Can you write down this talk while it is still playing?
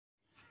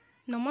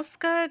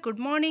Namaskar, good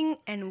morning,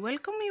 and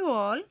welcome you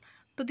all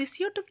to this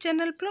YouTube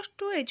channel Plus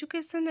 2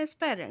 Education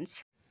Aspirants.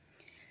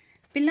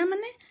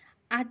 ପିଲାମାନେ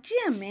ଆଜି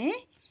ଆମେ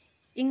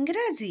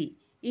ଇଂରାଜୀ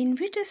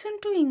invitation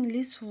to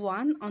English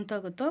 1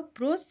 ଅନ୍ତର୍ଗତ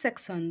prose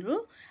ସେକ୍ସନରୁ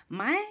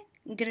ମାଇ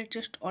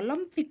greatest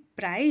Olympic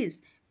prize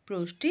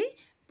ପ୍ରୋଜ୍ଟି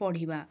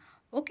ପଢ଼ିବା।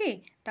 Okay,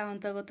 ତା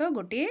ଅନ୍ତର୍ଗତ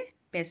ଗୋଟିଏ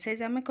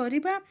ପେସେଜ୍ ଆମେ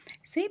କରିବା।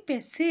 ସେଇ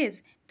ପେସେଜ୍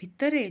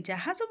ଭିତରେ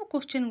ଯାହା ସବୁ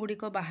କ୍ୱେଶ୍ଚନ୍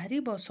ଗୁଡ଼ିକ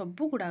ବାହାରିବ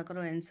ସବୁ ଗୁଡ଼ାକର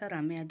ଆନ୍ସର୍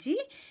ଆମେ ଆଜି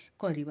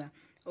କରିବା।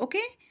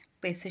 ଓକେ,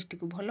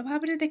 ପେସେଜ୍ଟିକୁ ଭଲ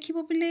ଭାବରେ ଦେଖିବ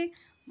ପିଲେ,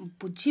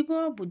 ବୁଝିବ।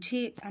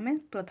 ଆମେ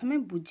ପ୍ରଥମେ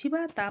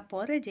ବୁଝିବା,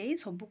 ତାପରେ ଯାଇ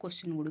ସବୁ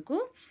କ୍ୱେଶ୍ଚନ୍ ଗୁଡ଼ିକୁ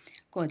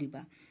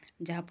କରିବା,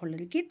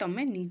 ଯାହାଫଳରେ କି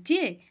ତୁମେ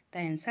ନିଜେ ତା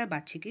ଆନ୍ସର୍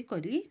ବାଛିକି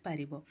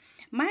କରିପାରିବ।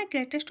 ମାଇ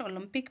ଗ୍ରେଟେଷ୍ଟ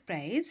ଅଲିମ୍ପିକ୍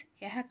ପ୍ରାଇଜ୍,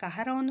 ଏହା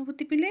କାହାର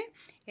ଅନୁଭୂତି ପିଲେ?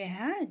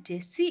 ଏହା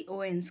ଜେସି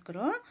ଓୱେନ୍ସଙ୍କର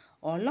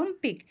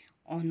ଅଲିମ୍ପିକ୍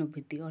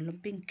ଅନୁଭୂତି।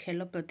 ଅଲିମ୍ପିକ୍ ଖେଳ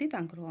ପ୍ରତି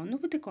ତାଙ୍କର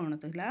ଅନୁଭୂତି କ'ଣ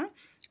ଥିଲା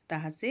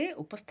ତାହା ସେ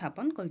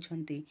ଉପସ୍ଥାପନ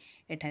କରିଛନ୍ତି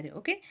ଏଠାରେ।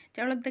 ଓକେ,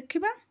 ଚାଲ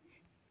ଦେଖିବା।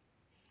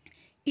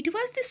 It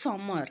was the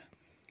summer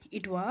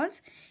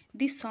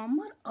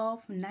of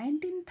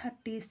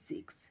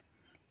 1936.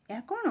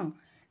 ଏହା କ'ଣ?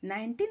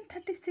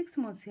 1936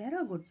 ମସିହାର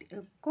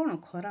କ'ଣ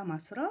ଖରା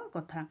ମାସର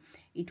କଥା।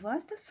 ଇଟ୍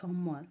ୱାଜ୍ ଦ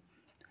ସମର୍,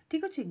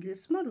 ଠିକ୍ ଅଛି,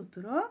 ଗ୍ରୀଷ୍ମ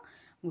ଋତୁର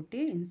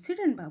ଗୋଟିଏ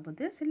ଇନସିଡେଣ୍ଟ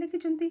ବାବଦରେ ସେ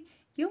ଲେଖିଛନ୍ତି।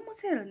 କେଉଁ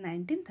ମସିହାର?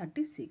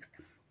 1936.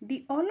 ଦି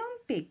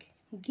Olympic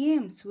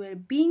games ware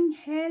being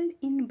held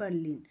in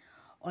Berlin.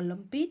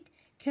 Olympic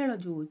ଖେଳ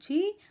ଯେଉଁ ଅଛି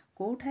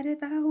କେଉଁଠାରେ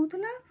ତାହା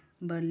ହେଉଥିଲା?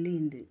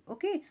 ବର୍ଲିନରେ।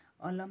 Okay,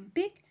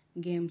 Olympic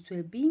Games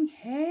were being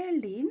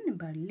held in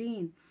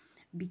Berlin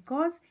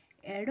because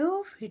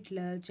Adolf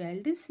Hitler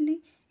childishly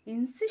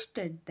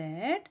insisted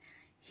that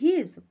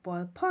his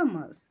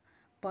performers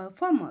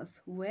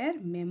were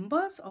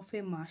members of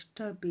a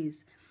masterpiece.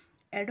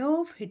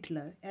 Adolf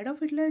Hitler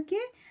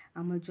କିଏ?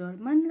 ଆମ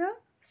ଜର୍ମାନର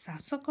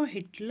ଶାସକ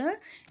Hitler,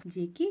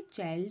 ଯିଏକି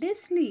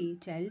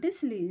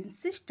ଚାଇଲ୍ଡିଶଲି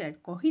ଇନସିଷ୍ଟେଡ୍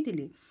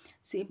କହିଥିଲେ,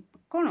 ସେ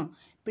କ'ଣ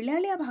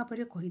ପିଲାଳିଆ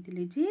ଭାବରେ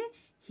କହିଥିଲେ ଯେ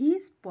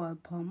ହିଜ୍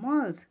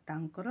ପରଫର୍ମର୍ସ,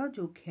 ତାଙ୍କର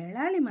ଯେଉଁ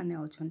ଖେଳାଳିମାନେ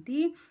ଅଛନ୍ତି,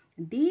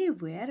 ଦେ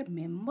ware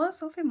members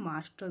of A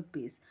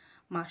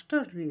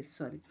master race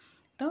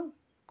ତ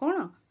କ'ଣ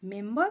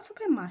members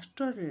of A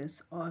master race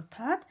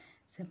ଅର୍ଥାତ୍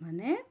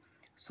ସେମାନେ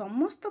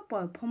ସମସ୍ତ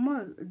ପରଫର୍ମର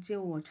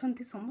ଯେଉଁ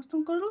ଅଛନ୍ତି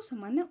ସମସ୍ତଙ୍କରୁ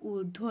ସେମାନେ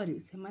ଊର୍ଦ୍ଧ୍ୱରେ,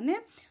 ସେମାନେ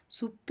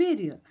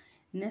ସୁପେରିୟର।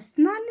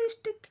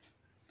 ନ୍ୟାସନାଲିଷ୍ଟିକ୍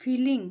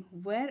filling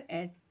ware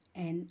at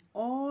N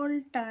all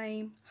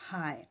time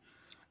high.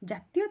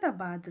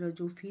 ଜାତୀୟତାବାଦର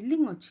ଯେଉଁ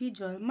ଫିଲିଂ ଅଛି,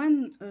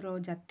 ଜର୍ମାନର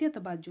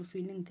ଜାତୀୟତାବାଦ ଯେଉଁ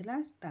ଫିଲିଂ ଥିଲା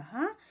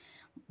ତାହା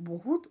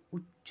ବହୁତ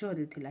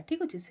ଉଚ୍ଚରେ ଥିଲା।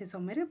 ଠିକ୍ ଅଛି, ସେ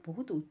ସମୟରେ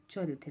ବହୁତ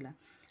ଉଚ୍ଚରେ ଥିଲା।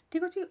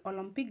 ଠିକ୍ ଅଛି,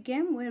 Olympic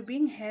game ware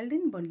being held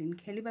in Berlin,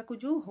 ଖେଳିବାକୁ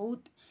ଯେଉଁ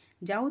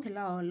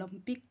ଯାଉଥିଲା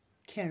ଅଲିମ୍ପିକ୍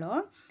ଖେଳ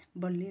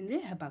ବର୍ଲିନରେ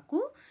ହେବାକୁ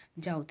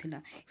ଯାଉଥିଲା।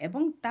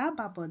 ଏବଂ ତା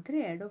ବାବଦରେ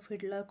ଆଡolf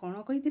ହିଟଲର କ'ଣ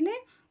କହିଥିଲେ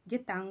ଯେ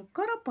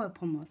ତାଙ୍କର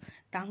ପରଫର୍ମର,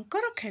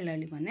 ତାଙ୍କର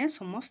ଖେଳାଳିମାନେ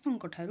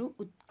ସମସ୍ତଙ୍କଠାରୁ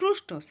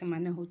ଉତ୍କୃଷ୍ଟ,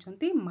 ସେମାନେ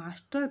ହେଉଛନ୍ତି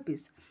ମାଷ୍ଟର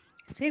ପିସ୍।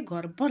 ସେ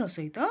ଗର୍ବର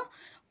ସହିତ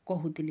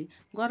କହୁଥିଲି,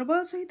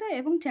 ଗର୍ବର ସହିତ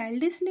ଏବଂ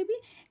ଚାଇଲ୍ଡିଶଲି ବି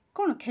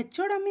କ'ଣ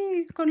ଖେଚଡ଼ାମି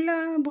କଲା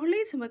ଭଳି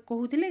ସେ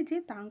କହୁଥିଲେ ଯେ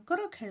ତାଙ୍କର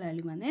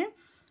ଖେଳାଳିମାନେ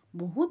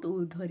ବହୁତ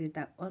ଊର୍ଦ୍ଧ୍ୱରେ,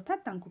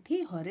 ଅର୍ଥାତ୍ ତାଙ୍କୁ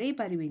କେହି ହରାଇ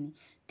ପାରିବେନି।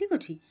 ଠିକ୍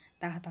ଅଛି,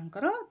 ତାହା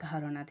ତାଙ୍କର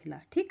ଧାରଣା ଥିଲା।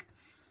 ଠିକ୍,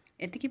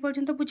 ଏତିକି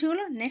ପର୍ଯ୍ୟନ୍ତ ବୁଝିଗଲ।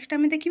 ନେକ୍ସଟ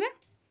ଆମେ ଦେଖିବା।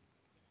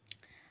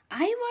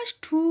 I was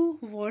too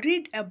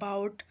worried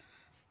about,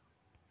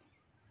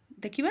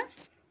 ଦେଖିବା,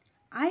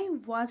 I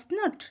was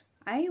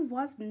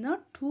not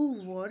too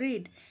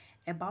worried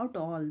about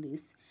all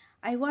this.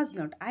 I was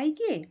not, I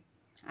କିଏ?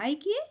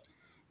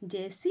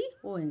 ଜେସି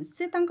ଓୱେନ୍ସ,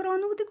 ସେ ତାଙ୍କର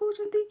ଅନୁଭୂତି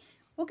କହୁଛନ୍ତି।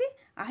 Okay,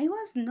 I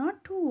was not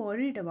too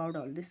worried about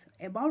all this.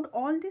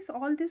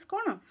 all this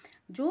କ'ଣ?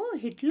 ଯେଉଁ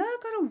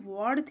ହିଟଲରଙ୍କର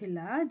ୱାର୍ଡ଼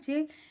ଥିଲା ଯେ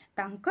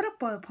ତାଙ୍କର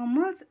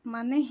ପରଫର୍ମର୍ସ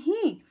ମାନେ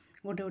ହିଁ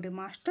ଗୋଟେ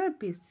ମାଷ୍ଟର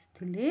ପିସ୍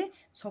ଥିଲେ,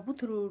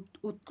 ସବୁଥିରୁ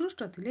ଉତ୍କୃଷ୍ଟ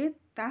ଥିଲେ,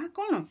 ତାହା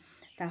କ'ଣ?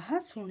 ତାହା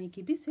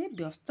ଶୁଣିକି ବି ସେ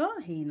ବ୍ୟସ୍ତ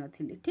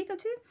ହେଇନଥିଲେ। ଠିକ୍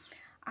ଅଛି,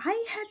 I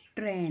had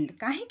trained,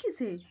 କାହିଁକି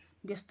ସେ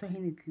ବ୍ୟସ୍ତ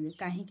ହେଇନଥିଲେ?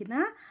 କାହିଁକି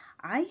ନା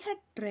I had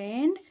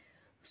trained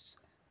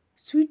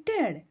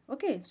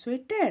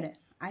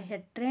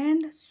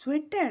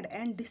sweated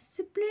and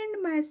disciplined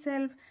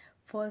myself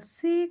for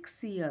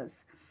 6 years.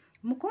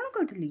 ମୁଁ କ'ଣ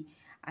କରିଥିଲି?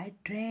 I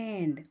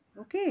trained,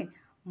 ଓକେ,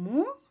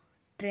 ମୁଁ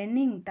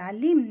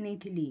ତାଲିମ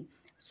ନେଇଥିଲି।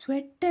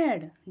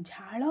 ସ୍ୱେଟେଡ୍,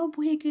 ଝାଳ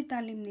ବୁହେଇକି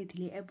ତାଲିମ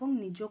ନେଇଥିଲି ଏବଂ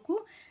ନିଜକୁ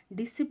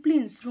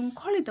ଡିସିପ୍ଲିନ୍,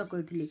 ଶୃଙ୍ଖଳିତ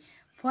କରିଥିଲି।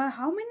 For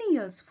how many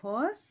years?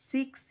 For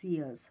 6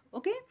 years.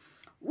 Okay,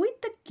 with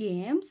the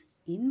games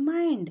in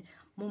mind,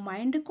 ମୋ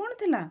ମାଇଣ୍ଡରେ କ'ଣ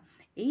ଥିଲା?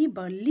 ଏଇ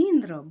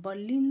ବର୍ଲିନର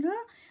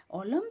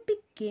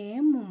ଅଲିମ୍ପିକ୍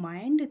ଗେମ୍ ମୋ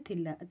ମାଇଣ୍ଡ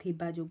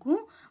ଥିବା ଯୋଗୁଁ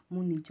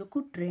ମୁଁ ନିଜକୁ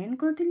ଟ୍ରେନ୍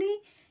କରିଥିଲି,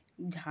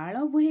 ଝାଳ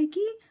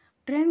ବୁହେଇକି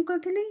ଟ୍ରେନ୍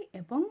କରିଥିଲି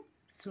ଏବଂ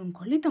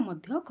ଶୃଙ୍ଖଳିତ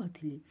ମଧ୍ୟ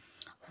କରିଥିଲି।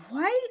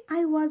 While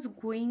I was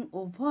going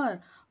over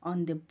on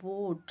the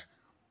boat,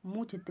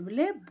 ମୁଁ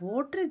ଯେତେବେଳେ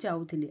ବୋଟ୍ରେ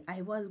ଯାଉଥିଲି, I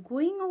was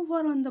going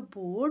over on the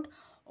boat,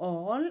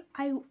 all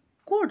I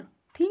could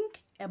think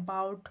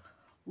about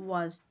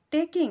was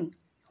taking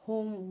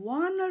home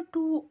 1 or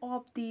 2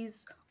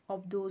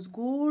 of those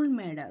gold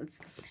medals.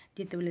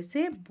 ଯେତେବେଳେ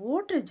ସେ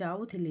ବୋଟ୍ରେ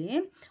ଯାଉଥିଲେ,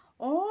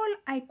 all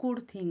I could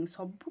think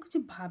ସବୁ କିଛି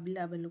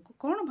ଭାବିଲା ବେଳକୁ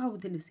କ'ଣ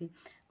ଭାବୁଥିଲି ସେ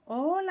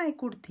all I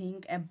could think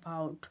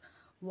about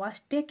was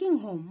taking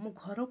home ମୁଁ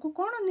ଘରକୁ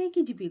କ'ଣ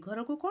ନେଇକି ଯିବି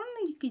ଘରକୁ କ'ଣ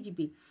ନେଇକି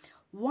ଯିବି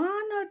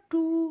one or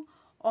two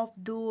of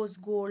those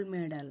gold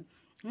medal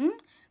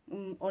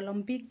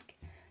Olympic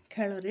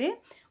ଖେଳରେ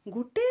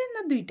ଗୋଟେ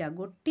ନା ଦୁଇଟା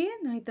ଗୋଟିଏ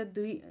ନାହିଁ ତ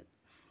ଦୁଇ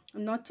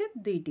ନଚେତ୍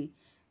ଦୁଇଟି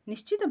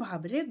ନିଶ୍ଚିତ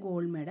ଭାବରେ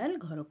ଗୋଲ୍ଡ ମେଡାଲ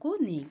ଘରକୁ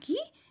ନେଇକି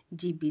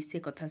ଯିବି ସେ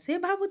କଥା ସେ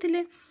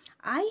ଭାବୁଥିଲେ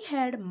I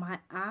had my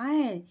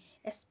eye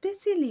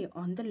especially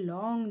on the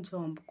long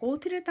jump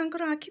କୋଉଥିରେ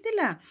ତାଙ୍କର ଆଖି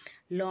ଥିଲା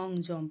ଲଙ୍ଗ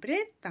ଜମ୍ପରେ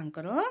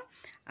ତାଙ୍କର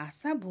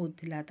ଆଶା ବହୁତ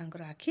ଥିଲା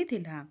ତାଙ୍କର ଆଖି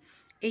ଥିଲା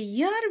a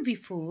year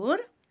before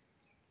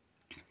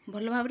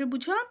ଭଲ ଭାବରେ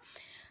ବୁଝ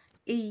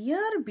a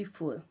year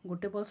before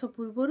ଗୋଟେ ବର୍ଷ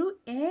ପୂର୍ବରୁ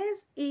as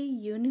a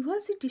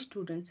university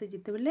student ସେ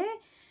ଯେତେବେଳେ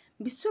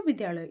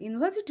ବିଶ୍ୱବିଦ୍ୟାଳୟ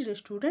ୟୁନିଭର୍ସିଟିରେ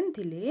ଷ୍ଟୁଡେଣ୍ଟ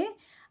ଥିଲେ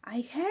I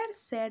had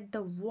set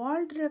the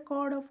world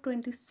record of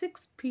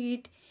 26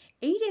 feet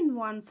 8 and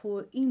 1/4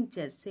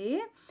 inches ସେ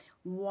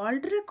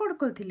world record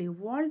କରିଥିଲେ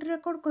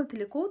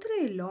କୋଉଥିରେ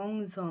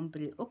long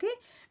ଜମ୍ପରେ okay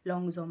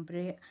long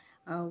ଜମ୍ପରେ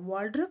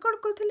world record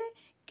କରିଥିଲେ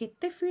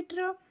କେତେ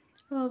ଫିଟ୍ର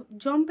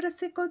ଜମ୍ପରେ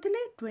ସେ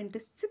କରିଥିଲେ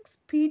 26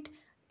 feet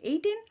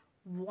 8 and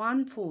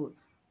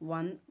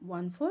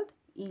 1/4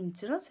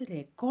 ଇଞ୍ଚର ସେ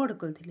ରେକର୍ଡ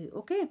କରିଥିଲେ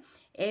okay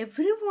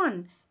everyone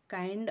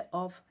kind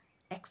of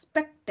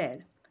expected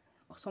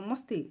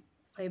ସମସ୍ତେ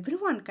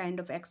everyone kind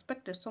of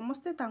expected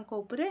ସମସ୍ତେ ତାଙ୍କ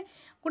ଉପରେ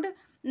ଗୋଟେ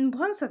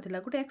ଭରସା ଥିଲା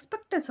ଗୋଟେ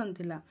ଏକ୍ସପେକ୍ଟେସନ୍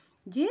ଥିଲା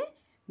ଯେ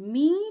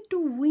me to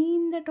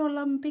win that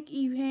Olympic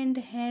event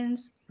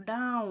hands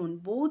down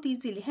ବହୁତ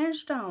easily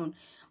hands down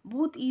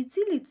ବହୁତ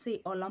easily ସେ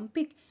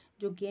ଅଲମ୍ପିକ୍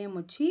ଯେଉଁ ଗେମ୍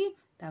ଅଛି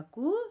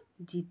ତାକୁ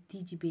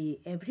ଜିତିଯିବେ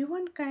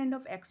everyone kind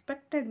of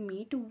expected me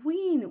to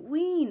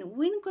win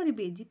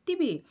କରିବେ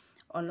ଜିତିବେ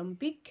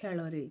ଅଲମ୍ପିକ୍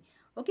ଖେଳରେ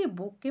ଓକେ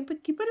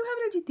କିପରି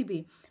ଭାବରେ ଜିତିବେ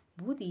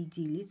ବହୁତ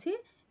ଇଜିଲି ସେ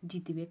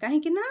ଜିତିବେ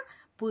କାହିଁକି ନା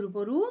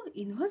ପୂର୍ବରୁ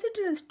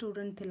ୟୁନିଭର୍ସିଟିରେ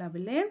ଷ୍ଟୁଡେଣ୍ଟ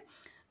ଥିଲାବେଳେ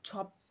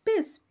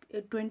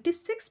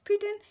 26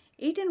 feet and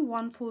 8 and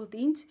 1/4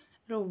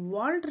 inchର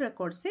world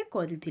record ସେ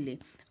କରିଥିଲେ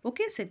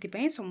ଓକେ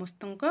ସେଥିପାଇଁ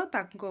ସମସ୍ତଙ୍କ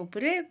ତାଙ୍କ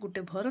ଉପରେ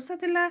ଗୋଟେ ଭରସା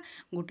ଥିଲା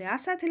ଗୋଟେ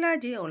ଆଶା ଥିଲା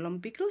ଯେ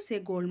ଅଲମ୍ପିକରୁ ସେ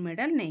ଗୋଲ୍ଡ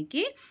ମେଡାଲ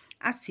ନେଇକି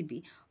ଆସିବି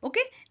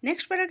ଓକେ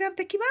ନେକ୍ସଟ ପାରାଗ୍ରାଫ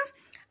ଦେଖିବା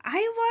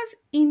I was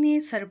in a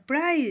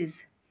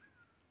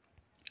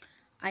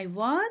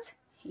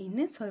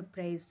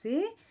surprise ସେ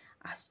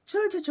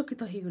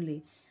ଆଶ୍ଚର୍ଯ୍ୟଚକିତ ହେଇଗଲେ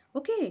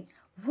okay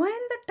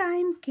when the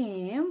time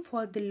came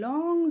for the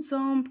long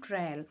jump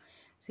trial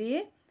ସେ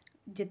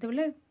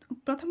ଯେତେବେଳେ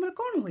ପ୍ରଥମେ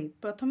କ'ଣ ହୁଏ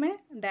ପ୍ରଥମେ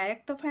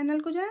ଡାଇରେକ୍ଟ ତ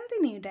ଫାଇନାଲକୁ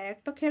ଯାଆନ୍ତିନି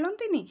ଡାଇରେକ୍ଟ ତ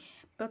ଖେଳନ୍ତିନି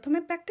ପ୍ରଥମେ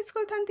ପ୍ରାକ୍ଟିସ୍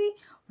କରିଥାନ୍ତି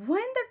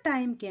when the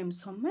time came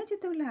ସମୟ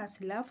ଯେତେବେଳେ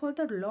ଆସିଲା for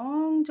the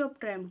long jump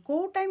trial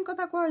କେଉଁ ଟାଇମ୍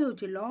କଥା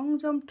କୁହାଯାଉଛି ଲଙ୍ଗ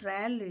ଜମ୍ପ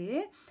ଟ୍ରାଏଲ୍ର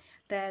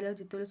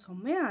ଯେତେବେଳେ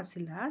ସମୟ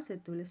ଆସିଲା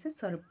ସେତେବେଳେ ସେ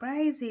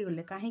ସରପ୍ରାଇଜ୍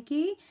ହେଇଗଲେ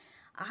କାହିଁକି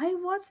I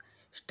was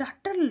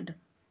startled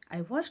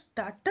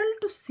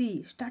to see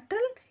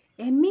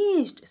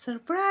amazed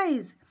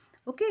surprised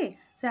okay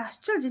ସେ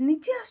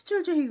ନିଜେ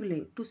ଆଶ୍ଚର୍ଯ୍ୟ ହେଇଗଲେ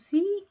two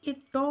C A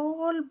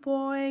tall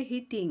boy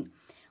hitting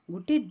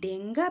ଗୋଟେ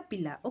ଡେଙ୍ଗା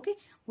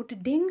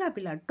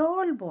ପିଲା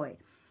tall boy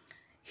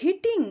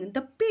hitting the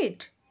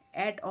pit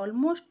at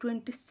almost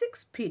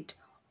 26 feet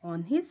on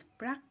his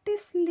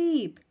practice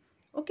leap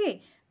okay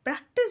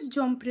practice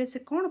ଜମ୍ପରେ ସେ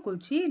କ'ଣ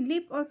କରୁଛି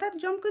ଲିପ୍ ଅର୍ଥାତ୍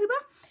ଜମ୍ପ କରିବା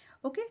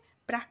ଓକେ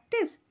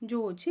ପ୍ରାକ୍ଟିସ୍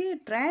ଯେଉଁ ଅଛି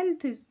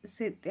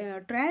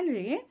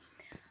ଟ୍ରାଏଲ୍ରେ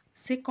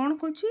ସେ କ'ଣ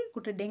କରୁଛି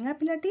ଗୋଟେ ଡେଙ୍ଗା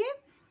ପିଲାଟିଏ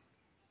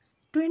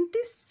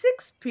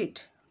 26 feet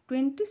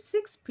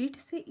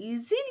ସେ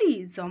ଇଜିଲି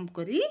ଜମ୍ପ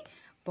କରି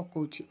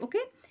ପକଉଛି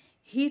ଓକେ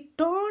ହି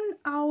ଟର୍ନ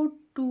ଆଉଟ୍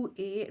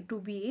ଟୁ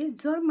ବି ଏ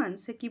ଜର୍ମାନ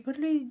ସେ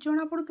କିଭଳି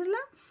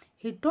ଜଣାପଡ଼ୁଥିଲା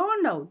ହି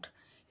ଟର୍ନ ଆଉଟ୍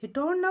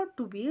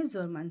ଟୁ ବି ଏ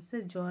ଜର୍ମାନ ସେ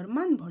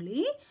ଜର୍ମାନ ଭଳି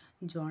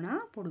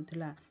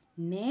ଜଣାପଡ଼ୁଥିଲା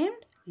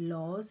ନେମ୍ଡ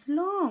ଲଜ୍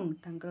ଲଙ୍ଗ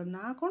ତାଙ୍କର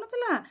ନାଁ କ'ଣ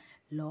ଥିଲା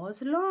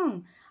lodge long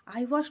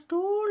I was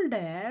told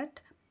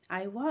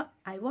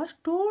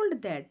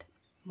that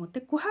ମୋତେ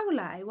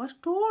କୁହାଗଲା I was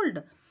told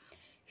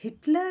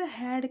Hitler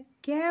had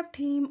kept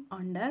him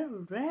under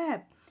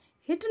wrap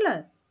Hitler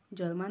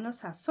ଜର୍ମାନର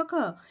ଶାସକ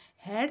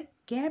had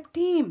kept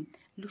him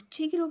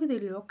ଲୁଚେଇକି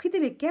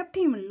ରଖିଥିଲେ kept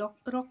him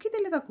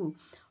ରଖିଥିଲେ ତାକୁ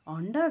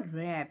under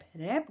wrap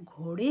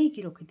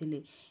ଘୋଡ଼େଇକି ରଖିଥିଲେ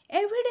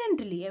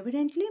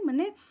evidently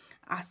ମାନେ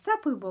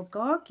ଆଶାପୂର୍ବକ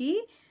କି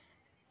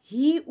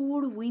he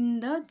would win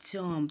the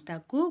jump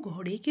ତାକୁ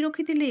ଘୋଡ଼େଇକି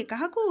ରଖିଥିଲେ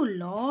କାହାକୁ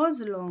ଲଜ୍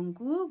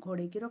ଲଙ୍ଗକୁ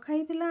ଘୋଡ଼େଇକି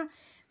ରଖାହେଇଥିଲା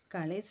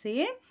କାଳେ ସେ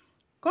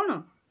କ'ଣ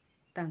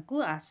ତାଙ୍କୁ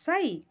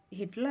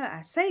ହିଟଲର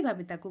ଆଶାୟୀ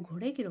ଭାବେ ତାକୁ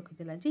ଘୋଡ଼େଇକି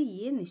ରଖିଥିଲା ଯେ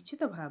ଇଏ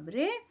ନିଶ୍ଚିତ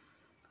ଭାବରେ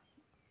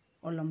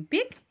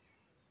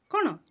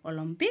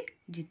ଅଲମ୍ପିକ୍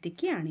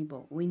ଜିତିକି ଆଣିବ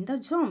ୱିନ୍ ଦ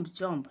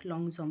ଜମ୍ପ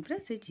ଲଙ୍ଗ ଜମ୍ପରେ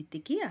ସେ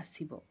ଜିତିକି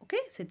ଆସିବ ଓକେ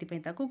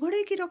ସେଥିପାଇଁ ତାକୁ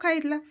ଘୋଡ଼େଇକି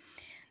ରଖାହେଇଥିଲା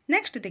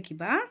ନେକ୍ସଟ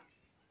ଦେଖିବା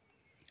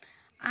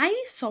I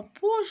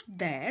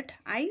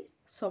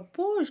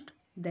supposed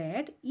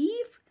that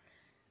if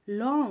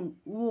Long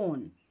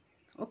won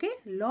okay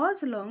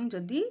Lodge Long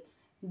ଯଦି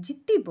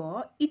ଜିତିବ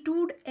it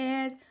would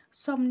add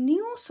some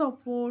new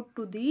support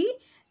to the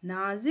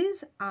Nazis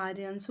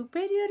Aryan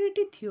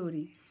superiority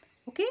theory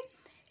okay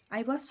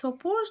I was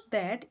supposed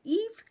that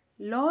if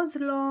Lodge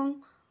Long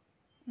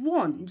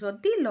won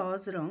जदि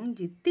laws रंग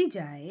जीति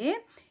जाए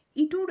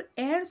it would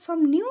add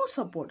some new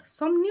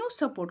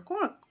support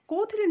कौन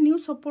कोथिरे new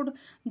support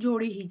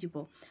जोड़ी ही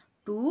जिवो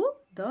to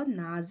the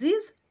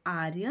Nazis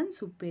Aryan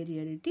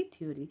superiority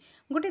theory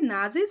गोटे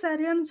Nazis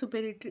Aryan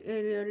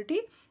superiority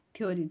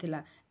theory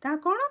थिला ता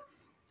कौन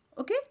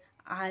ओके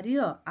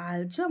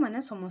आर्य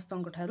माने समस्त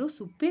ठारू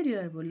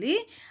सुपेरियर बोली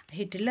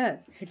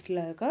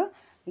हिटलर का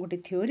गोटे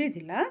थ्योरी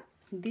थिला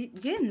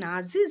जे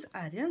नाजिज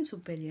आर्यन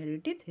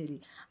सुपेरियरिटी थ्योरी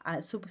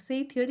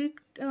से थ्योरी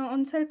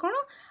अनुसार कौन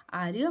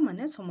आर्य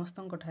माने समस्त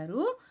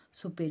ठारू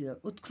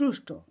सुपेरियर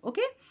उत्कृष्ट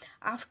okay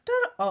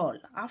after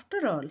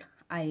all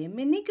I M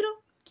A Negro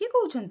किए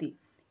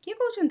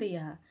कहते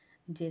यहाँ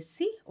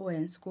जेसी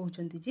ओएन्स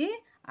कहते जे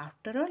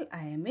after all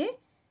I M A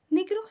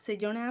Negro से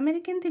जड़े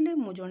अमेरिकन थिले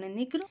मु जड़े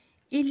Negro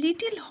A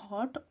little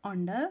hot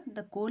under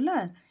the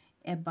collar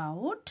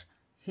about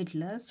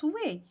Hitler's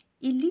way.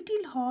 A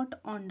little hot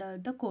under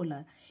the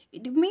collar.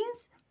 It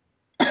means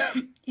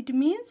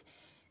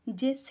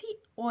Jesse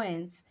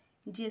Owens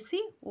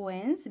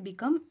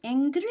become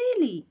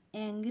angrily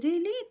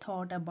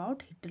thought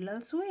about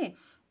Hitler's way.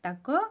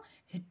 ताको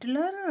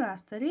Hitler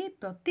रास्ता रे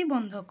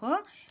प्रतिबंधक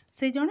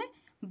से जने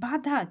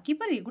बाधा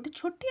किपरि गोटे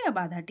छोटिया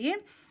बाधाटिए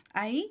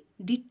आई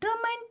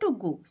डिटरमाइन टू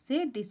गो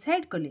से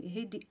डिसाइड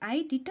कले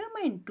आई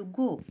डिटरमाइन टू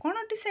गो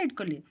कौन डिसाइड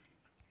कले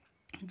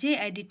जे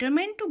आई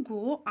determine to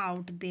go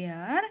out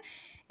there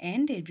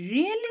and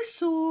really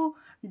so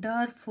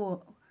डर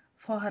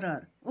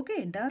फहरर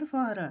ओके डर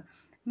फहरर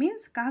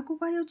मीन्स क्या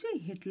कहुच्छे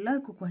हिटलर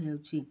को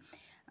कहुच्छे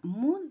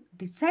मु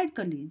डिसाइड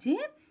कली जे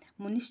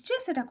मु निश्चय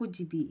सेटा को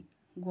जीवी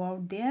go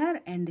out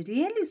there and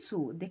really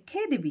so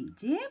देखे देवी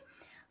जे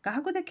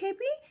क्या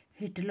देखेबी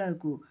हिटलर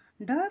को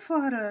डर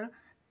फहरर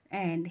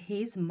एंड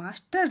हिज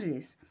मास्टर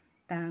रेस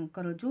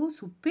तांकर जो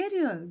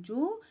सुपेरियर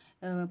जो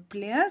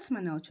प्लेयर्स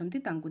माने अछंती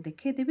तांको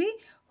देखे देबी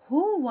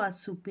who was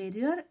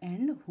superior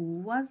end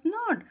who was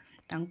not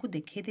तांको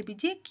देखे देबी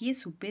जे किए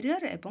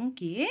सुपेरियर एवं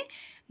किए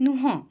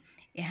नुह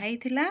ଏହା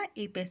ହେଇଥିଲା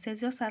ଏଇ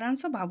पैसेज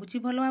सारांश भावुची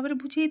भल भाव में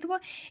बुझे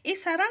ये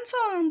सारांश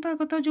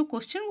अंतर्गत जो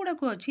क्वेश्चन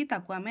गुड़ाक अच्छी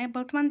ताको आमे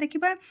वर्तमान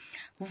देखिबा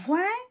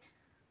why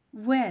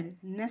where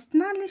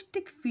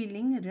nationalistic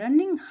feeling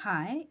running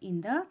high in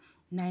the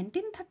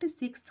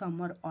 1936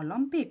 Summer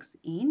Olympics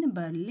in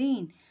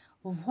Berlin.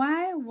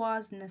 Why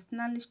was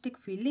nationalistic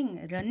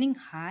feeling running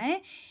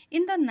high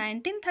in the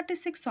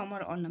 1936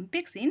 Summer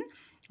Olympics in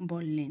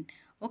Berlin?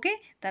 Okay,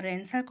 तार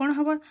आंसर कौन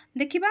हबो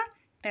देखिबा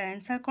तार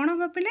आंसर कौन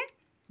हबो पहिले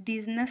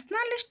These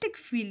nationalistic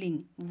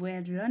feeling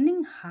were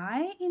running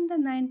high in the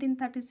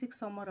 1936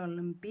 Summer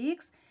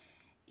Olympics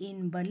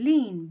in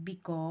Berlin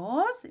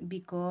because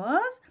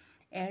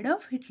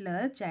Adolf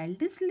Hitler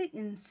childishly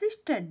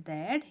insisted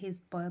that his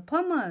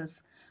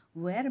performers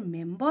were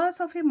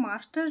members of a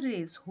master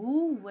race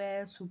who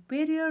were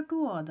superior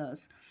to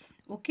others.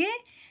 Okay?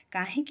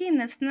 काहीकि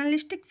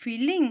nationalistic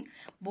feeling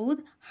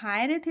बहुत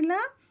high रे थिला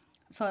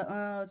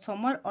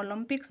summer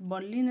Olympics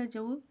Berlin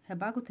जो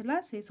हेबाकु थिला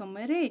से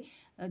समय रे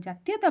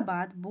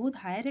जातीयतावाद बहुत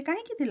high रे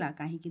काहीकि थिला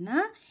काहीकि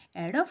ना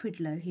एडल्फ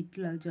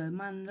हिटलर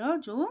जर्मन रो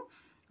जो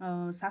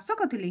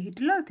शासक थिले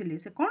हिटलर थिले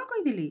से कोन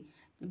कहिथिले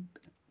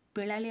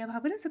पेलालिया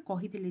भाव में से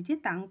कही जे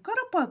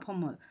तांकर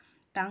परफॉर्मर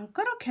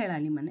तांकर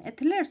खेलाड़ी माने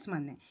एथलेट्स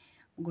माने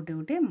गोटे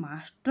गोटे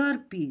मास्टर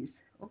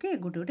पीस ओके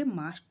गोटे गोटे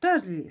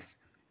मास्टर रेस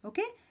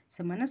ओके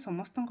से माने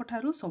समस्त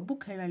ठारू सबु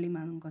खेलाड़ी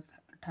मान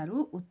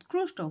ठारू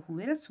उत्कृष्ट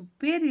हुए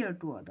सुपेरियर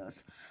टू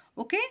अदर्स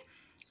ओके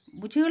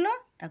बुझीगल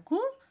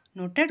ताकू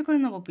नोटेट कर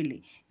नब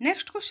पिले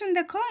नेक्स्ट क्वेश्चन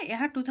देख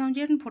यह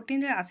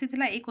 2014 रे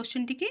आसीथिला ए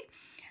क्वेश्चन टिकी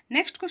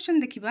नेक्स्ट क्वेश्चन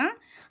देखिबा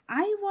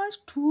I was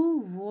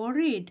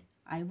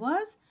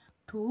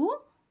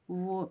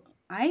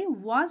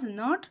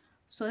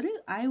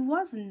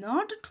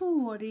not too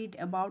worried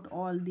about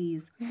all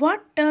these.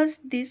 What does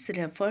this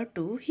refer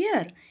to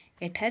here?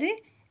 एठारे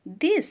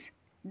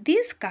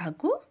this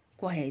काहाकू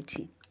कहे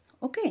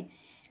okay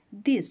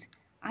this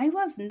I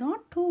was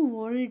not too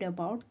worried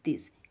about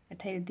this.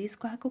 एठारे this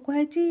काहाकू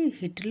कहे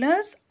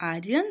Hitler's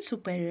Aryan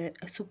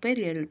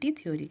superiority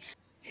theory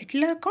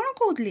Hitler कौन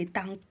कहते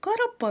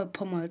तांकर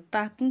performer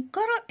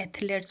तांकर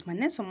athletes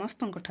माने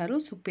समस्त ठारू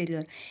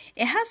सुपेरियर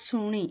यह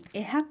शुणी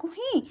यह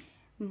ही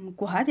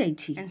कहा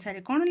जाइछि आंसर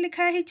कौन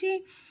लिखा है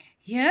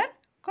हियर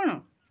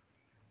कौन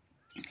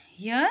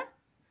here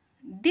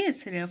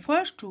this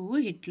refers to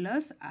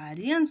Hitler's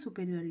Aryan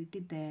superiority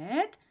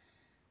that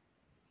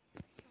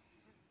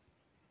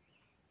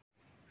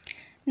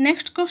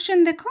next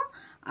question देखो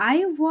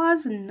I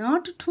was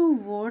not too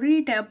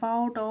worried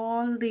about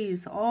all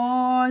this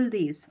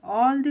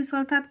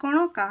अर्थात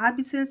कौन कहा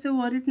विषय से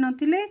worried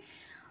नथिले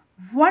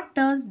What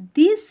does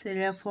this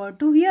refer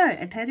to here?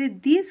 एठारे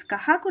this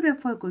कहा को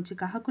रेफर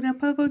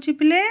करछि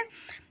पिले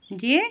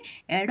जे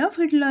एडल्फ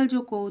हिटलर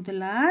जो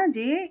कहउतला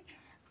जे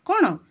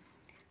कौन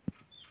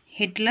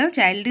Hitler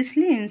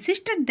childishly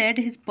insisted that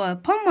his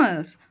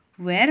performers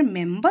were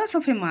members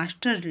of a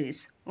master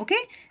race okay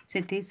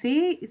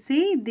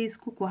से देश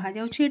को कहा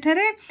जाउछि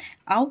एठारे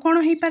आउ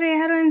कोन हे पारे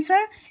यार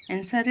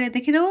आंसर रे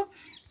देखि दो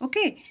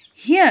okay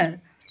here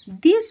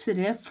this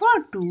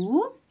refer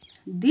to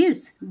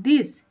this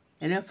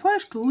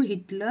refers to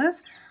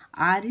Hitler's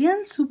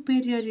Aryan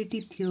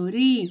superiority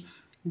theory.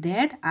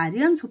 That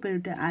Aryan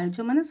superiority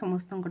आर्य माने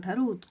समस्तଙ୍କ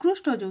ଠାରୁ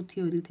उत्कृष्ट जो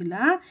theory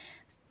थिला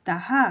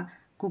ताहा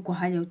को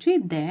कहा जाउछि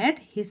that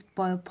his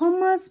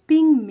performers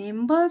being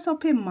members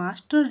of a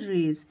master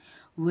race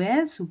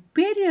were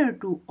superior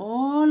to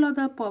all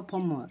other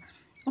performer.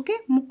 Okay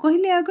मु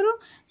कहली आगरो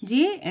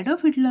जे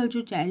एडल्फ हिटलर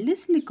जो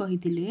चाइल्डिशली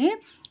कहिथिले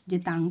जे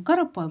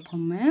तांकर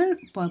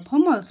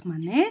परफॉर्मर्स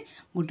माने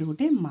गोटे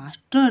गोटे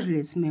master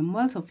race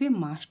members of A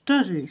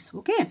master race.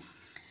 Okay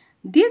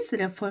this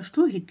refers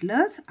to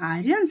Hitler's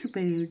Aryan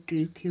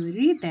superiority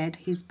theory that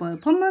his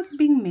performers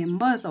being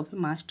members of a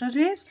master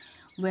race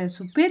were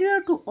superior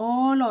to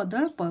all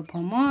other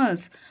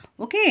performers.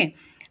 Okay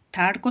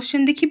third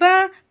question देखिबा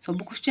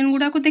सब question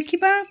गुडा को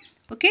देखिबा.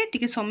 Okay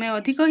टिके समय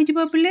अधिक होई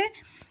जिबा पिले.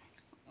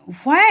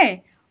 why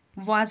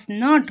was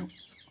not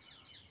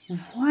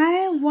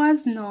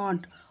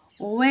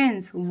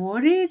Owens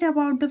worried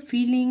about the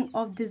feeling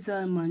of the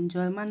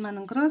German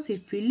मानकर से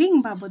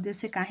feeling बाबदे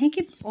से काहे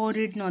कि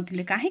worried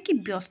नथिले काहे कि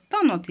व्यस्त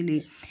नथिले.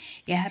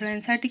 यार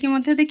आंसर टिके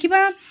मध्ये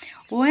देखिबा.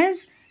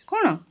 Owens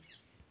कोन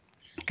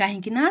काहे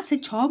कि ना से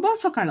 6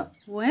 वर्ष काल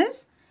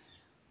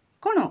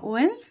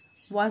Owens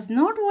was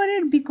not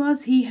worried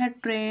because he had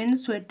trained,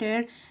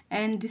 sweated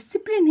and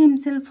disciplined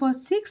himself for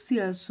 6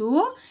 years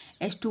so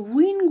as to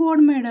win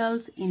gold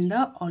medals in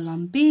the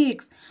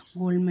Olympics.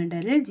 Gold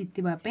medal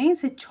जितवा पे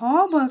से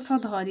 6 वर्ष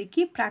धरी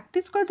की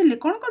प्रैक्टिस करथिले.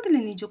 कोन करथिले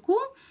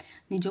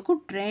निजको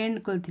ट्रेन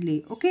करथिले.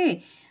 ओके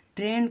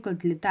ट्रेन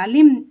करथिले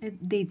तालीम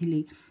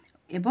देथिले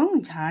एवं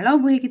झाड़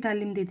बोही की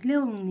तालीम देथिले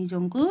और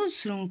निजको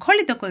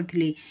श्रृंखलित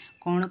करथिले.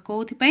 कोन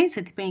कोथि पई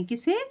सेति पई कि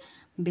से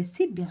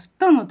बेसी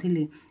व्यस्त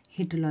नथिले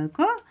हिटलर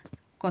को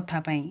कथा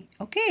पई.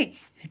 ओके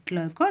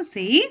हिटलर को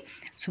से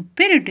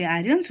सुपेरियरिटी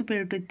आर्यन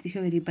सुपेरियरिटी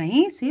थ्योरी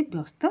पई से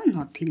व्यस्त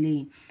नथिले.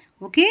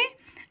 Okay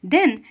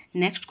then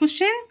next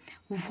question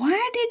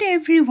why did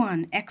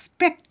everyone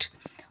expect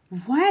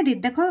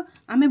देखो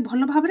आमे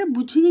भल भाबरे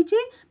बुझी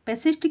जैछि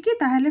पैसेज टिके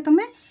ताहले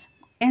तमे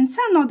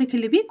आंसर न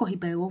देखिले भी कहि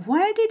पाइबो.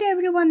 Why did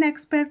everyone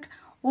expect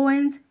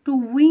Owens to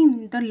win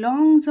the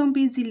long jump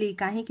easily.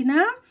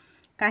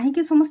 काहे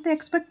कि समस्त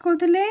एक्सपेक्ट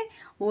करथिले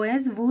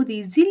ओएस बहुत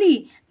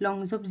इजीली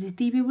लॉन्ग जंप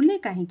जीतीबे बोली.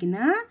 काहे कि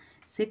ना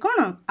से कोन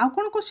आ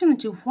कोन क्वेश्चन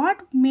अछि what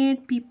made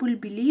people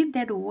believe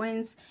that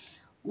Owens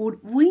would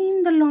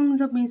win the long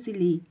jump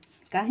easily.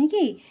 काहे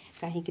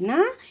कि ना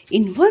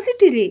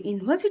यूनिवर्सिटी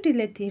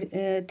रे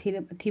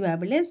थिबा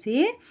बेले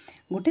से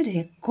गोटे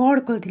रेकर्ड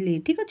करथिले.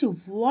 ठीक अछि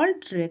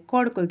वर्ल्ड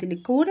रेकर्ड करथिले.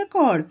 को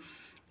record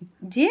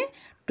J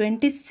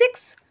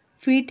 26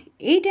 feet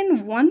 8 and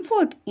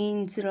 1/4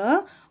 inch रो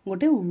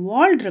गोटे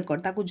वर्ल्ड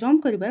रेकर्ड ताको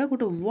जंप करिबा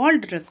गोटे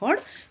वर्ल्ड रेकर्ड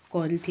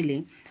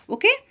करथिले.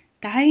 ओके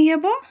ताही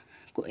हेबो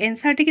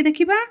आंसर टिके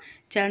देखिबा.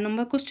 4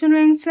 नंबर क्वेश्चन रो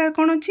आंसर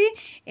कोन अछि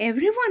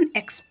everyone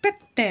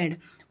expected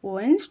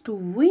Owens to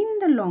win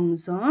the long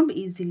jump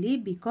easily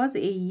because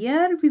a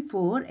year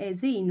before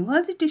as a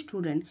university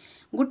student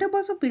गोटे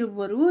वर्ष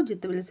पूर्व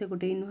जितेबले से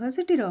गोटे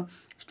यूनिवर्सिटी रो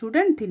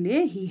स्टूडेंट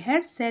थिले he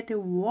had set a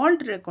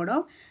world record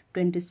of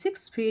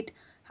 26 feet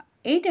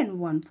 8 and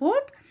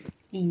 1/4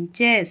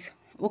 inches.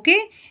 Okay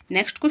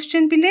next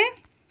question पिले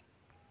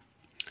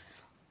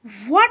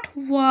what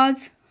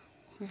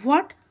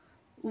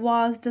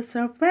was the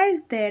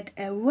surprise that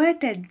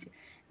awaited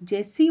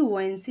Jesse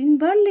Owens in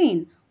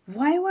Berlin.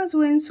 Why was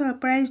Owens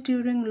surprised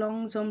during long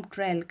jump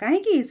trial.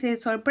 कहीं से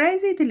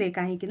surprise होते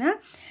कहीं ना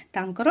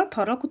तांकर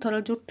थर को थर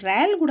जो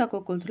ट्रायल गुड़ाक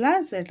करूला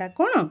सेटा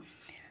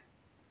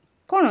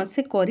कौन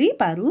से करी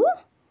पारु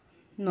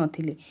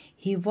नथिले.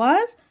 He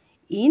was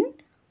in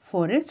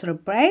for a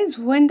surprise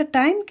when the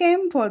time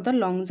came for the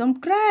long jump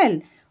trial.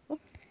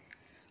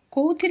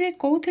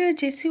 कोथिरे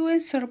JC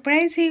Owens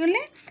surprise हे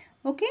गले.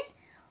 Okay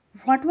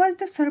what was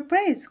the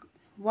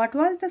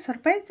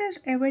surprise that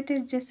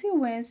awaited Jesse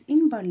Owens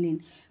in Berlin.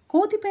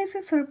 कोथि पे से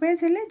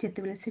सरप्राइज हेले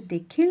जेतेबेले से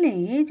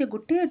देखिले जे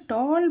गोटे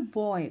टॉल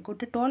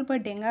बॉय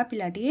डेंगा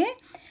पिलाटिए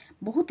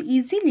बहुत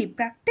easily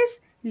practice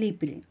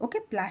leap रे. Okay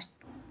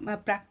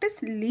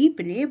practice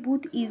leap रे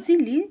बहुत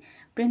इजीली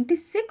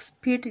 26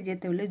 फीट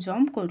जेतेबेले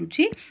जंप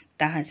करूची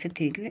ताहा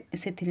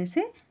सेथिले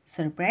से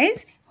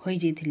सरप्राइज होई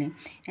जेथिले.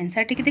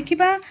 आंसर टिके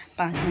देखिबा.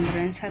 5 नंबर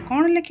आंसर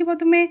कोन लिखिबो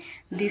तुमे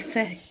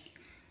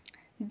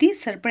this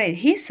surprise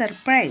he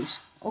surprised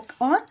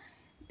or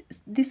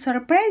the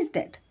surprise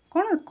that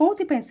कौन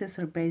कोथि पे से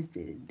सरप्राइज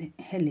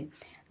हेले.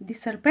 The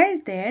surprise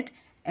that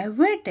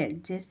awaited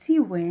Jesse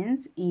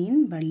Owens in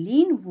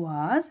Berlin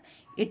was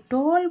a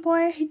tall boy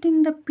hitting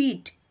the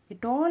pit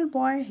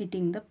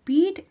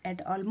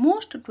at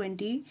almost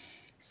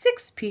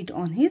 26 feet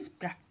on his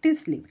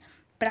practice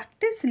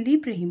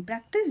leap रे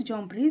practice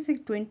jump रे से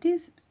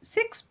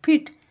 26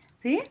 feet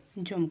से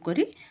jump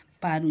करी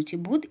पारुची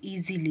बहुत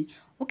इजीली.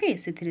 ओके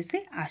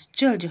से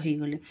आश्चर्य हो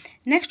गले.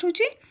 नेक्स्ट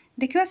होची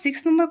देखिबा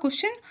 6 number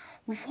question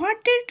What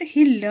did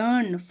he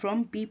learn from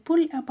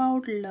people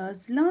about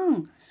Lars Lang?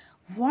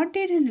 What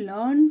did he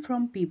learn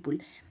from people?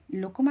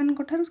 लोक मान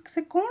ठारू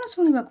से कौन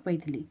शुणा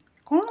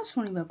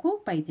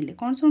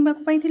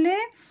पाई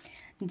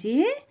जे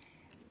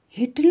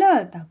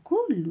ହିଟଲର ତାକୁ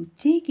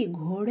ଲୁଚେଇକି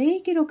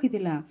ଘୋଡ଼େଇକି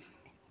ରଖିଥିଲା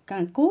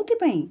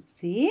କେଉଁଥିପାଇଁ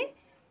ସେ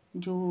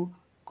ଯେଉଁ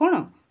କ'ଣ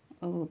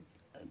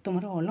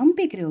ତୁମର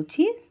ଅଲମ୍ପିକରେ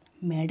ଅଛି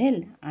ମେଡ଼େଲ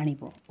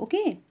ଆଣିବ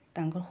ଓକେ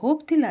ତାଙ୍କର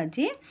ହୋପ୍ ଥିଲା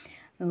ଯେ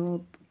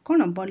କ'ଣ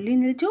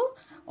ବର୍ଲିନରେ ଯେଉଁ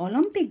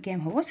ଅଲମ୍ପିକ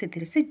ଗେମ୍ ହେବ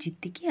ସେଥିରେ ସେ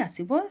ଜିତିକି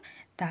ଆସିବ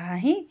ତାହା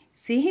ହିଁ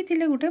ସେ ହିଁ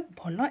ଥିଲେ ଗୋଟେ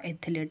ଭଲ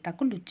ଏଥଲେଟ୍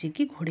ତାକୁ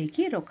ଲୁଚେଇକି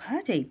ଘୋଡ଼େଇକି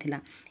ରଖାଯାଇଥିଲା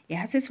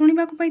ଏହା ସେ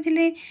ଶୁଣିବାକୁ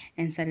ପାଇଥିଲେ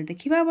ଆନ୍ସର୍ରେ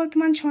ଦେଖିବା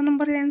ବର୍ତ୍ତମାନ 6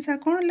 ନମ୍ବରରେ ଆନ୍ସର୍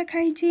କ'ଣ ଲେଖା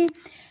ହେଇଛି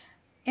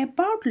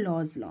About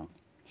Lodz Long.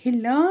 He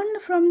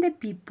learned from the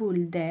people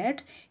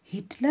that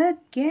Hitler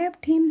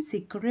kept him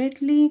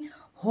secretly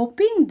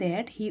hoping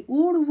that he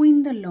would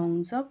win the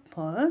lungs of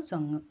for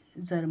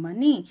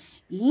Germany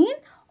in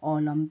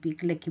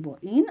Olympic ଲେଖିବ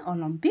in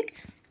Olympic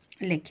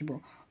ଲେଖିବ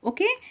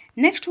okay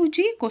next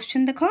ହେଉଛି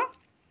question ଦେଖ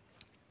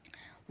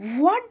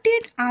What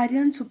did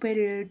Aryan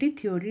superiority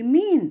theory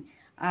mean?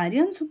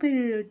 Aryan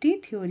superiority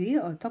theory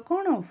अर्थ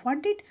କ'ଣ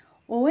What did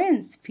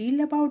Owens feel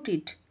about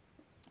it?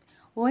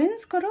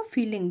 ଓଏନ୍ସଙ୍କର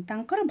filling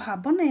ତାଙ୍କର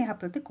ଭାବନା ଏହା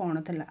ପ୍ରତି କ'ଣ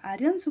ଥିଲା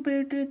ଆର୍ଯ୍ୟନ୍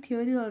ସୁପେରିୟର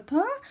ଥିଓରି ଅର୍ଥ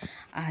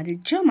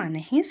ଆର୍ଯ୍ୟମାନେ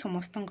ହିଁ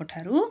ସମସ୍ତଙ୍କ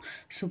ଠାରୁ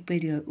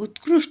ସୁପେରିୟର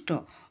ଉତ୍କୃଷ୍ଟ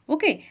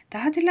ଓକେ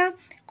ତାହା ଥିଲା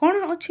କ'ଣ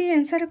ଅଛି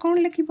ଆନ୍ସର୍ରେ କ'ଣ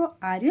ଲେଖିବ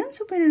Aryan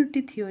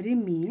ସୁପେରିୟରିଟି theory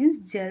means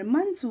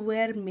ଜର୍ମାନସ୍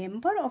ware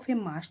member of A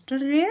master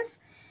race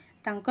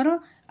ତାଙ୍କର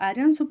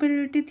ଆର୍ଯ୍ୟନ୍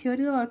ସୁପେରିୟରିଟି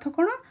ଥିଓରିର ଅର୍ଥ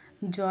କ'ଣ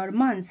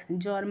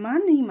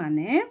ଜର୍ମାନ ହିଁ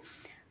ମାନେ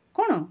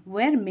କ'ଣ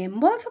ware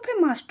members of A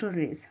master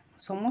race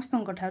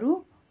ସମସ୍ତଙ୍କ ଠାରୁ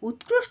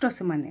उत्कृष्ट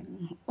से माने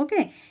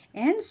okay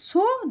and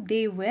so they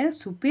were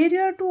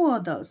superior to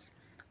others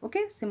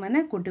okay से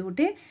माने गोटे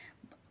गोटे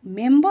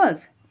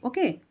मेंबर्स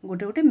ओके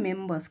गोटे गोटे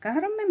मेंबर्स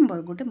कहार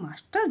मेंबर गोटे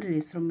मास्टर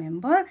रेस रो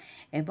मेंबर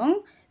एवं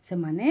से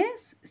माने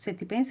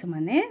सेतिपे से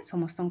माने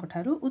समस्तन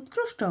ठारू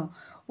उत्कृष्ट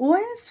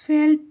Owens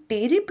felt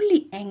terribly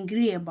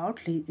angry about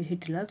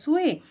Hitler's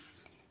way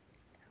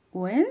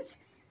Owens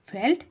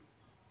felt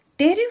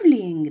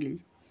terribly angry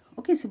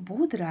okay से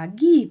बहुत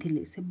रागी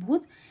थिले से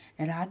बहुत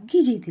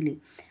रागी जाइथिले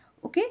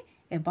ओके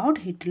अबाउट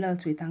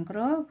हिटलर्स वे तांकर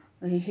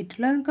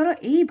हिटलरଙ୍କର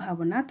एई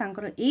भावना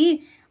तांकर एई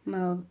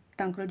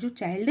तांकर जो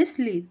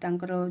चाइल्डिशली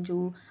तांकर जो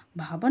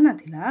भावना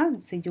थिला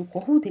से जो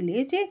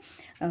कहूथिले जे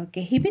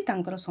केही भी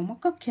तांकर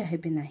समकक्ष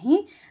हेबे नाही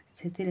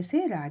सेतिरे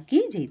से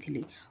रागी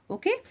जाइथिले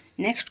ओके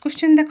नेक्स्ट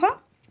क्वेश्चन देखो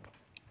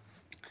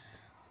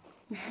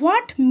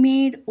What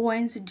made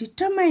Owens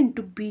determined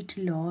to beat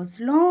Lodz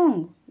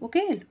Long?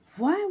 Okay,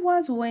 why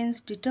was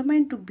Owens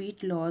determined to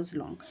beat Lodz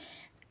Long?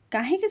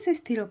 काहेकि से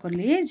स्थिर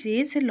कले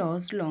जे से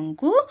लॉज लॉन्ग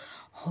को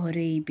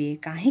हरेबे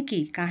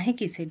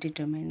काहेकि से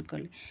डिटरमाइन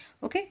कले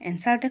ओके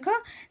आंसर देखो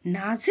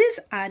Nazis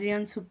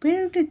Aryan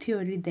superiority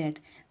theory that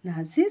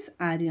Nazis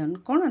Aryan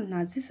कौन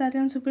नाजिस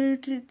आर्यन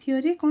सुपेरियरिटी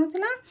थ्योरी कौन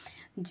थिला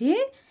जे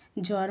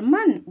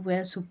German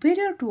where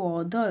superior to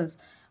others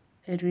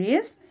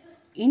race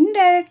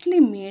indirectly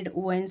made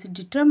Owens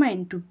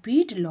determined to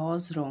beat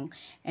Lodz Long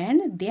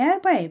and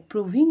thereby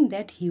proving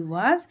that he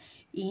was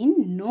in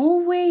no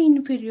way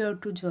inferior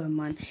to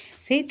German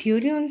से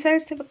theory अनुसार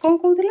से कौन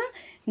कहूला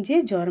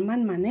जे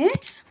German माने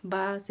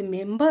बा से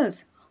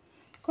members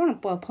कौन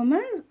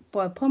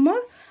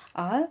परफॉर्मर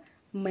आर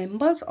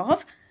मेंबर्स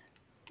ऑफ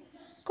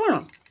कौन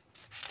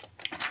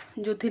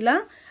जो थिला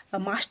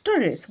मास्टर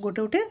रेस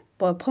गोटे गोटे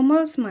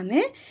परफॉर्मर्स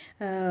माने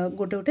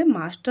गोटे गोटे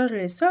मास्टर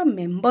रेस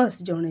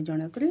मेंबर्स जणे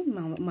जणे करी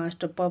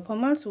master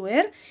performers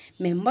where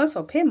members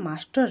of A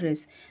master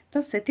race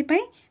तो सेतिपई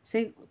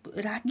से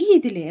रागी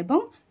दिले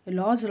एवं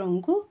लॉज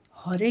रंग को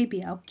हरेबे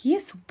आ किए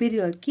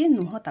सुपेरियर किए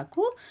नुह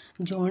ताकू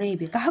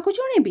जणेबे काहाकू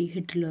जणेबे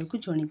हिटलर को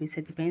जणेबे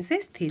सेतिपई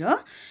से स्थिर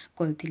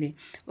करथिले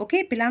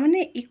ओके पिला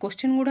माने ई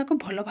क्वेश्चन गुडा को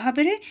भलो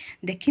भाबरे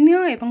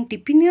देखिनियो एवं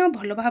टिपिनियो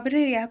भलो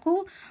भाबरे या को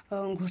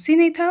घोषी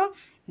नै थाओ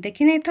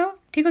देखि नहीं था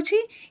ठीक अच्छे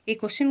ये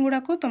क्वेश्चन गुड़ा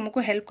को तुमको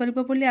हेल्प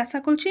करिबो बोली आशा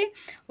करुँची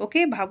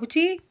ओके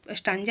भावुची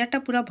स्टांजाटा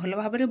पूरा भल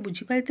भाव में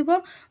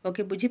बुझीपार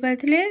ओके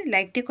बुझीपारे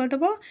लाइक टे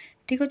करदेव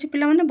ठीक अच्छे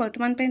पिला माने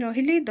वर्तमान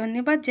रही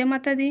धन्यवाद जय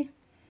माता दी।